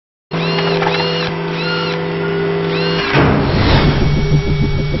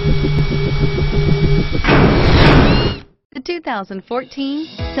2014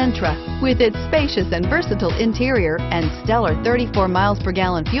 Sentra. With its spacious and versatile interior and stellar 34 miles per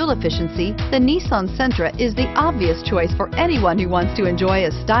gallon fuel efficiency, the Nissan Sentra is the obvious choice for anyone who wants to enjoy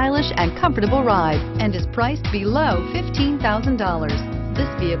a stylish and comfortable ride and is priced below $15,000. This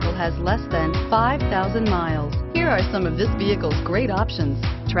vehicle has less than 5,000 miles. Here are some of this vehicle's great options: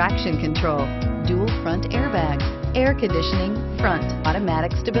 traction control, dual front airbags, air conditioning, front,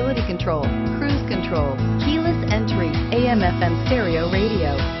 automatic stability control, cruise control, keyless entry, AM/FM stereo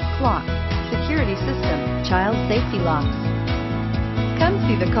radio, clock, security system, child safety locks. Come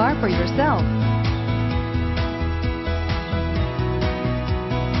see the car for yourself.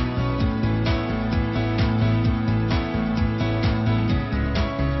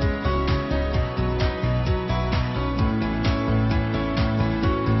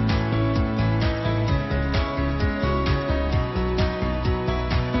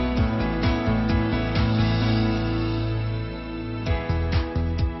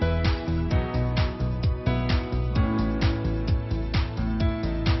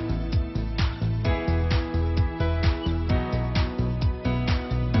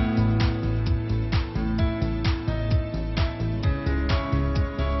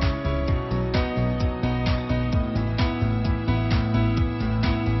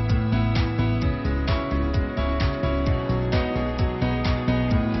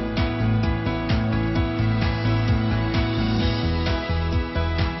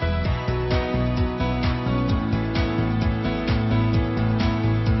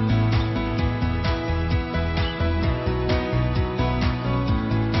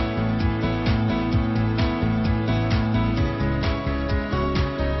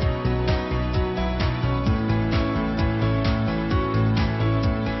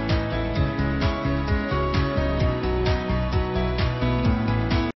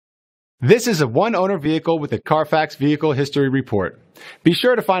 This is a one-owner vehicle with a Carfax Vehicle History Report. Be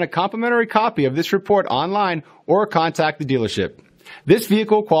sure to find a complimentary copy of this report online or contact the dealership. This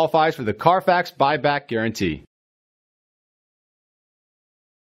vehicle qualifies for the Carfax Buyback Guarantee.